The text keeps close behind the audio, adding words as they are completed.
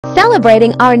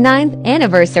Celebrating our 9th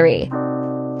anniversary.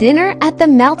 Dinner at the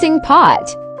Melting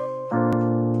Pot.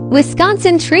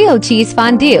 Wisconsin Trio Cheese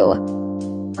Fondue.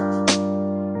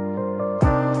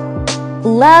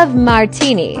 Love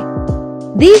Martini.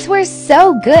 These were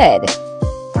so good.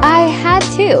 I had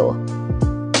two.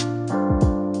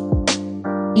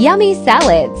 Yummy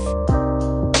salads.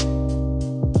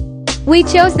 We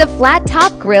chose the flat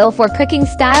top grill for cooking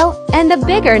style and the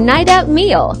bigger night out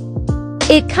meal.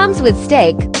 It comes with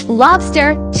steak,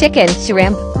 lobster, chicken,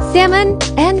 shrimp, salmon,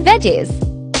 and veggies.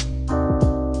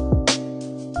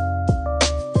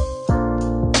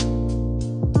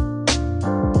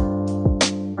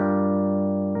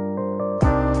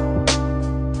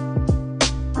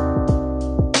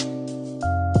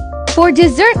 For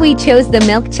dessert, we chose the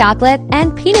milk chocolate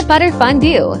and peanut butter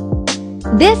fondue.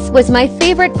 This was my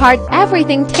favorite part.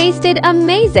 Everything tasted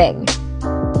amazing.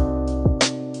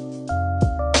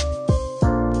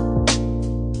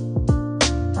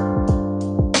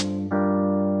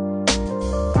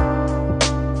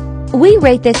 We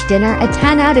rate this dinner a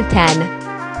 10 out of 10.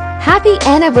 Happy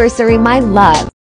anniversary, my love.